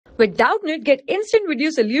With Doubtnut, get instant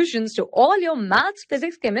video solutions to all your maths,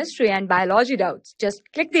 physics, chemistry, and biology doubts. Just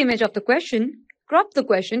click the image of the question, crop the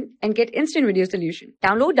question, and get instant video solution.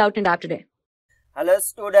 Download Doubtnut app today. Hello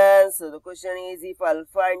students, so the question is if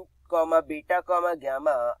alpha and comma beta comma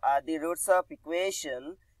gamma are the roots of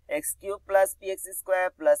equation x cube plus px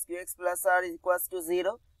square plus qx plus r is equals to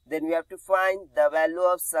 0, then we have to find the value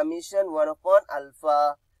of summation 1 upon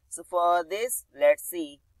alpha. So for this, let's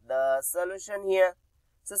see the solution here.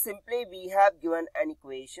 So simply we have given an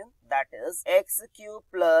equation, that is x cube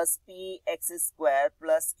plus px square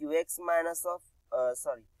plus qx minus of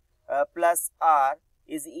plus r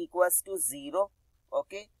is equals to 0.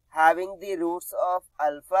 Okay, having the roots of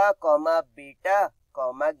alpha comma beta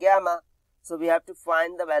comma gamma. So we have to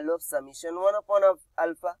find the value of summation 1 upon of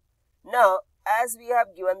alpha. Now as we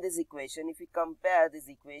have given this equation, if we compare this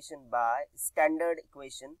equation by standard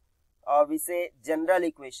equation, or we say general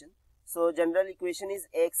equation. So general equation is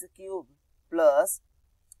x cube plus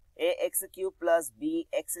ax cube plus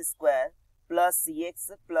bx square plus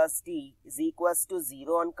cx plus d is equals to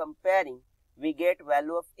 0. On comparing, we get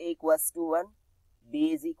value of a equals to 1,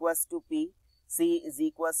 b is equals to p, c is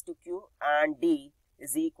equals to q, and d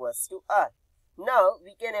is equals to r. Now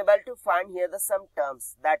we can able to find here the sum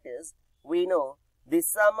terms, that is we know the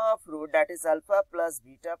sum of root, that is alpha plus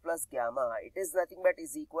beta plus gamma, it is nothing but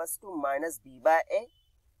is equals to minus b by a.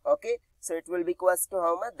 Okay, so it will be equals to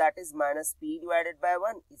how much? That is minus p divided by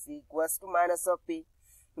 1 is equals to minus of p.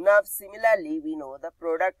 Now similarly we know the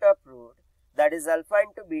product of root, that is alpha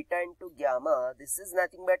into beta into gamma, this is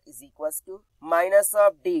nothing but is equals to minus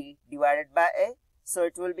of d divided by a. So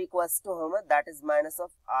it will be equals to how much? That is minus of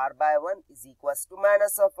r by 1 is equals to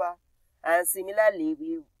minus of r. And similarly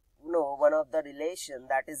we know one of the relation,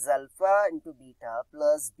 that is alpha into beta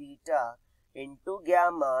plus beta into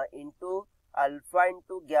gamma into alpha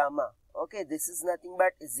into gamma. Okay, this is nothing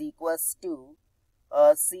but is equals to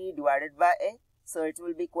c divided by a. So it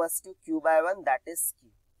will be equals to q by 1, that is q.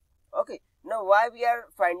 Okay, now why we are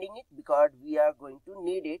finding it? Because we are going to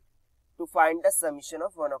need it to find the summation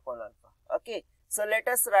of 1 upon alpha. Okay, so let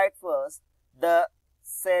us write first the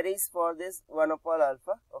series for this 1 upon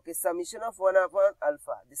alpha. Okay, summation of 1 upon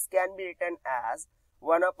alpha, this can be written as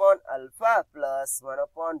 1 upon alpha plus 1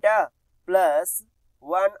 upon beta plus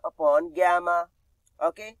 1 upon gamma.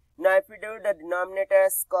 Okay, now if we do the denominator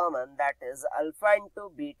as common, that is alpha into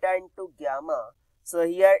beta into gamma, so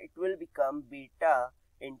here it will become beta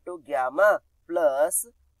into gamma plus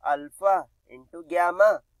alpha into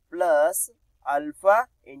gamma plus alpha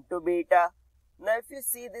into beta. Now if you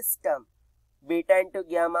see this term, beta into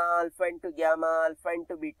gamma, alpha into gamma, alpha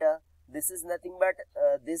into beta, this is nothing but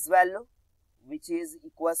this value, which is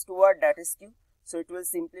equals to what? That is q. So it will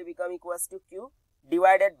simply become equals to q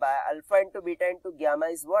divided by alpha into beta into gamma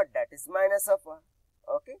is what? That is minus of r.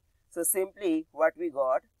 Okay, so simply what we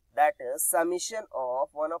got, that is summation of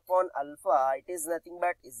 1 upon alpha, it is nothing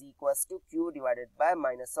but is equals to q divided by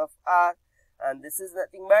minus of r, and this is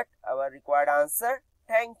nothing but our required answer.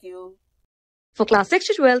 Thank you. For class 6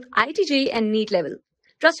 to 12, IIT JEE and NEET level.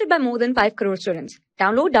 Trusted by more than 5 crore students.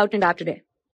 Download Doubtnut app today.